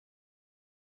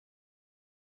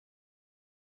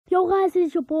Yo guys,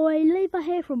 it's your boy Levi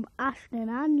here from Ashton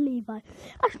and Levi.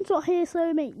 Ashton's not here,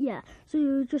 so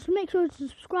so just make sure to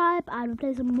subscribe and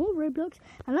play some more Roblox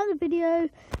and like the video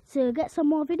to get some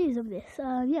more videos of this.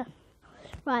 Yeah.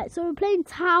 Right, so we're playing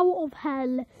Tower of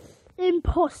Hell,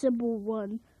 impossible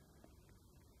one.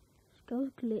 This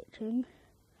girl's glitching.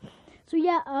 So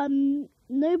yeah,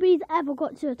 nobody's ever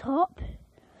got to the top.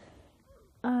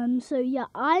 So yeah,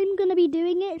 I'm gonna be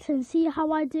doing it and see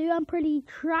how I do. I'm pretty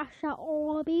trash at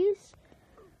all of these.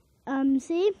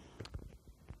 See?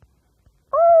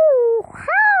 Oh,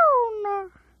 hell no!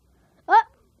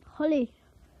 Holly.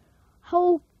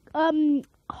 Whole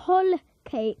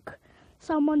cake.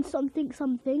 Someone something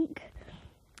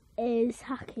is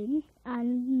hacking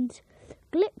and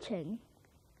glitching.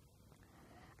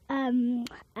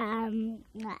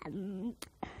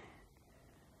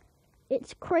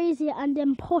 It's crazy and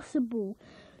impossible.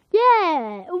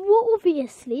 Yeah, well,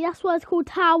 obviously that's why it's called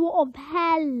Tower of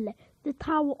Hell. The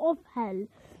Tower of Hell.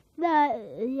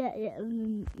 Okay.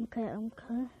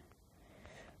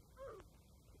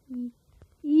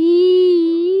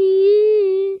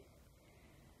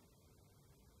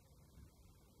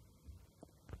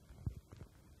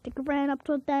 Take a ran up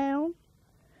to down.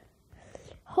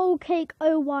 Whole cake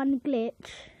 01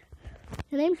 glitch.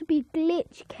 The name should be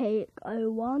Glitch Cake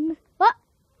 01. What?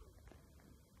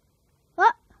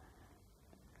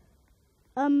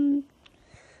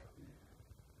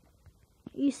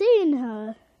 You seeing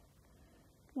her?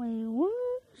 Wait, what?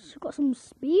 She got some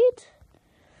speed?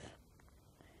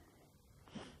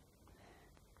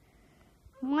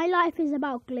 My life is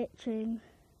about glitching.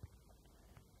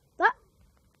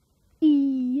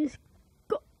 Yes.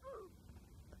 Go.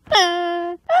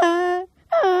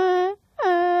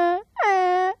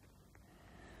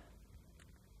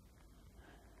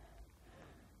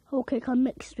 Okay, I'm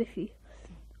mixed with you.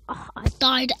 I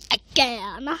died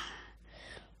again.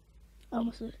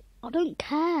 I don't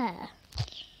care.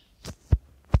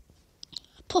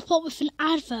 Pop up with an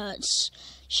advert,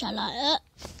 shall I?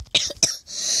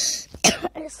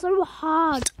 It's so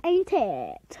hard, ain't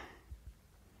it?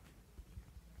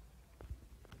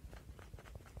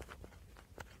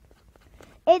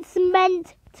 It's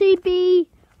meant to be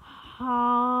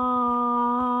hard.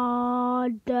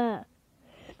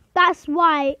 That's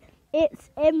why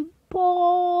it's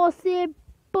impossible.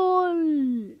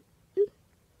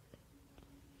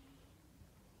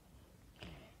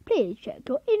 Please check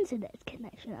your internet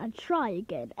connection and try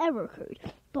again. Error code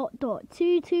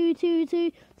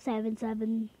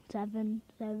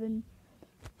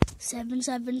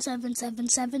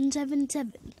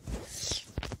 .222277777777777.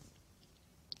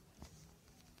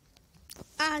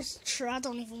 I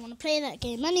don't even want to play that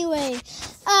game anyway.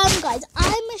 Guys,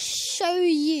 I'm gonna show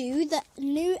you the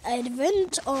new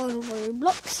event on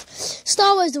Roblox.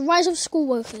 Star Wars: The Rise of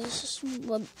Skywalkers.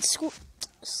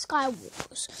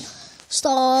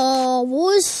 Star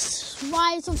Wars: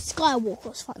 Rise of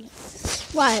Skywalkers. Finally,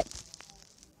 right.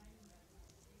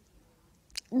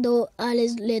 No, a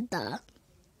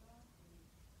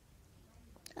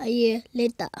year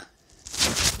later.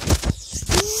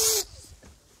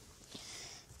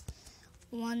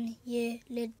 1 year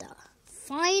later.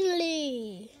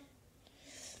 Finally.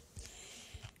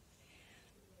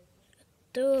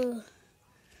 I'm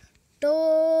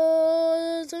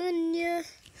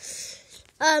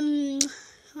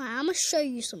gonna show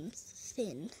you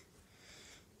something.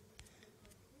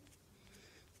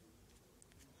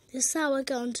 This is how I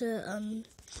go onto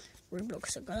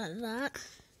Roblox. I go like that,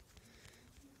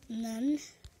 and then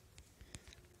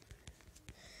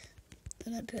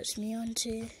it puts me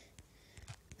onto.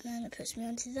 And then it puts me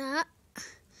onto that.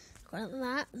 Got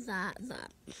that.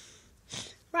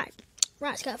 Right,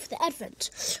 let's go for the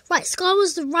advent. Right, Star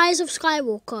Wars: The Rise of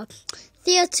Skywalker.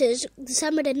 Theatres,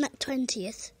 December the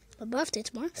 20th. My birthday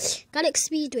tomorrow. Galaxy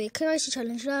Speedway, Curiosity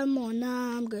Challenge, learn more.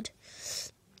 Nah, I'm good.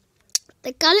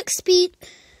 The Galaxy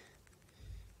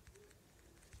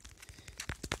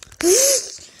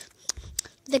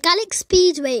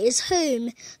Speedway is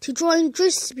home to drawing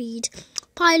drift speed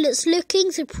pilots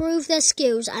looking to prove their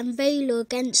skills and valor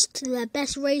against the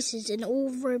best racers in all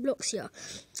of Robloxia.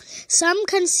 Some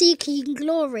can seek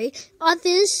glory,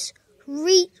 others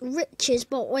riches,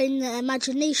 but in their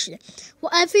imagination.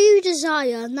 Whatever you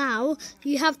desire now,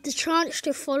 you have the chance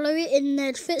to follow it in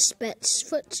their footsteps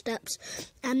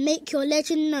and make your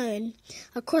legend known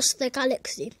across the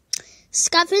galaxy.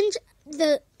 Scavenge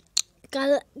the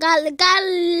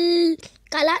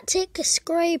Galactic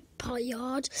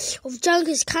Scrapyard of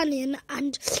Junkers Canyon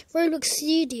and Roblox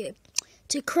Studio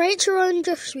to create your own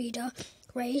drift speeder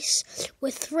race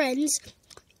with friends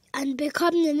and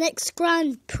become the next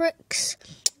Grand Prix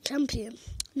champion.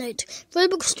 Note,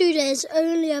 Roblox Studio is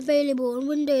only available on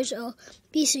Windows or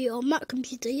PC or Mac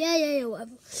computer. Yeah,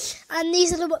 whatever. And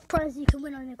these are the prizes you can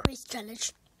win on the Crazy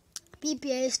Challenge.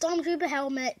 BBA, Stormtrooper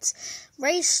helmet,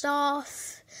 race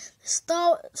staff,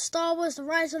 Star Wars, The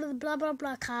Rise of the blah blah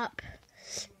blah cap,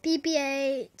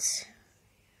 BB-8.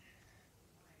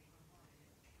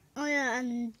 Oh yeah,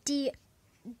 and Dio.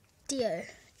 Yeah,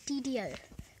 Dio.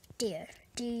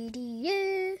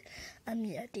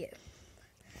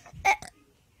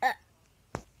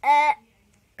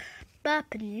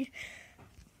 Burping you.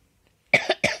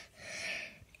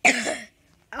 I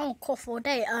don't cough all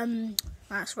day.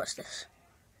 Let's watch this.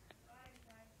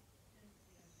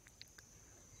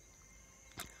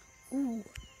 Ooh.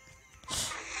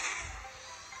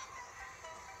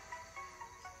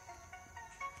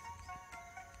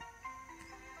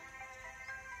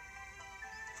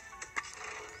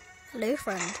 Hello,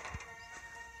 friend.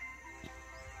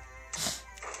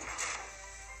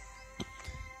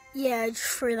 Yeah, I just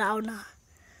threw that on now.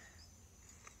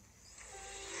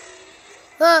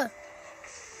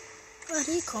 Where'd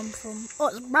he come from? Oh,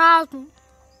 it's brown.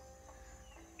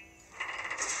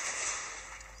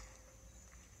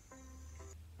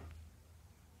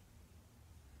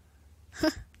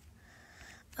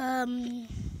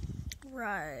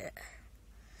 Right.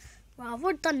 Well, I've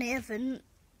already done the event,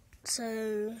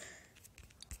 so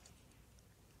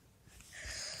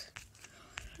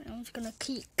I'm just gonna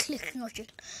keep clicking on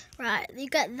it. Right, you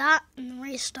get that and the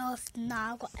race stuff.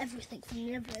 Now I've got everything from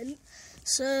the event.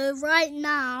 So right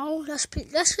now, let's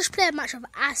just play a match of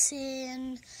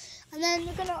Asin, and then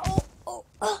we're gonna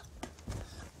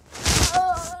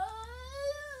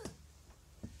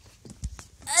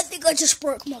I think I just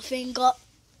broke my finger.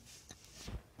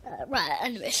 Right,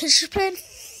 anyway, so let's just play a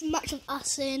match of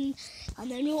Asin,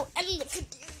 and then we'll end the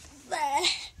video there.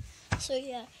 So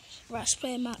yeah, right, let's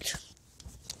play a match.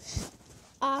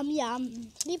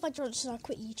 Levi Johnson, I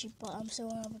quit YouTube, but I'm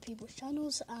still on other people's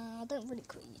channels. I don't really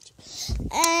quit YouTube.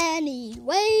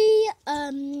 Anyway,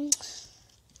 I'm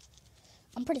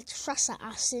pretty trash at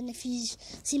Asin. If you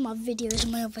see my videos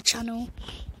on my other channel,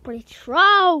 pretty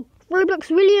troll.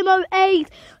 Roblox William 08,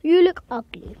 you look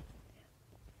ugly.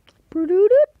 So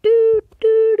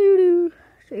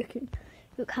you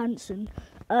look handsome.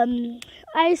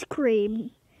 Ice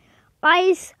cream.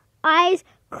 Ice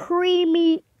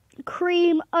creamy.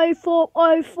 Cream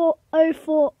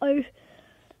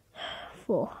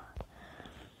 040404.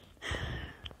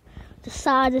 The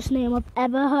saddest name I've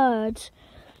ever heard.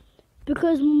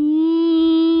 Because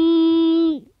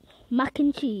mac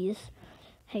and cheese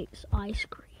hates ice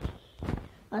cream.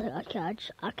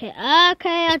 Okay,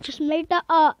 I just made that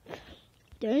up.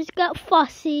 Don't get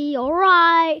fussy,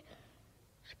 alright.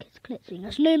 This kid's glitching.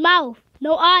 There's no mouth,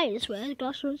 no eyes. Where's the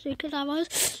glass one so he could have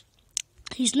eyes?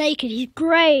 He's naked, he's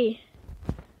grey.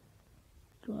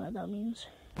 Do you know what that means?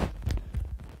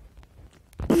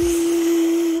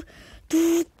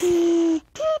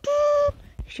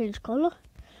 He changed colour.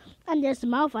 And there's the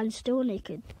mouth and still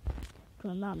naked. Do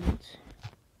you know what that means?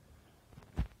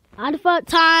 Advert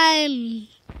time!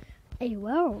 A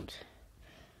world.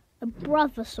 The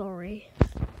brother, sorry.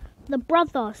 The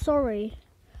brother, sorry.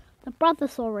 The brother,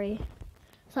 sorry.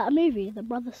 Is that a movie? The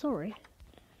brother, sorry.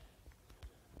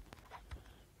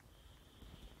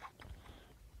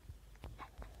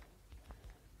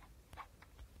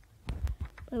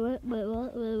 Wait.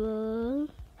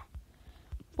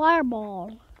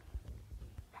 Fireball.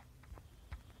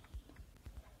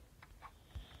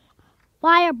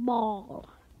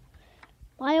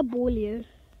 Fireball you.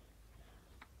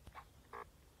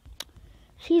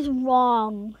 She's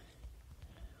wrong.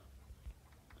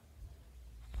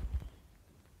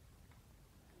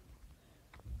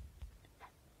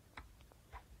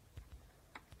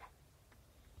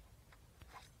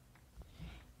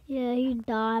 Yeah, he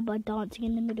died by dancing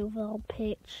in the middle of the whole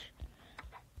pitch.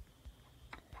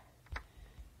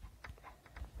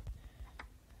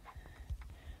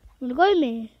 You wanna go with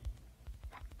me?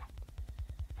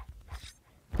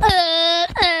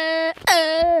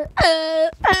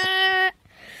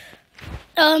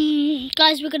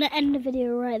 Guys, we're gonna end the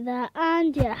video right there,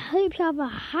 and yeah, hope you have a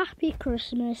happy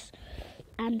Christmas,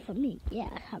 and for me,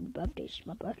 yeah, happy birthday, it's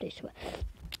my birthday, so.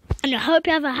 And I hope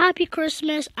you have a happy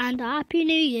Christmas and a happy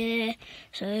New Year.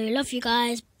 So love you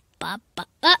guys. Bye bye.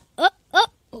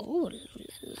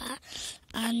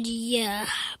 And yeah,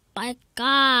 bye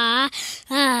guys.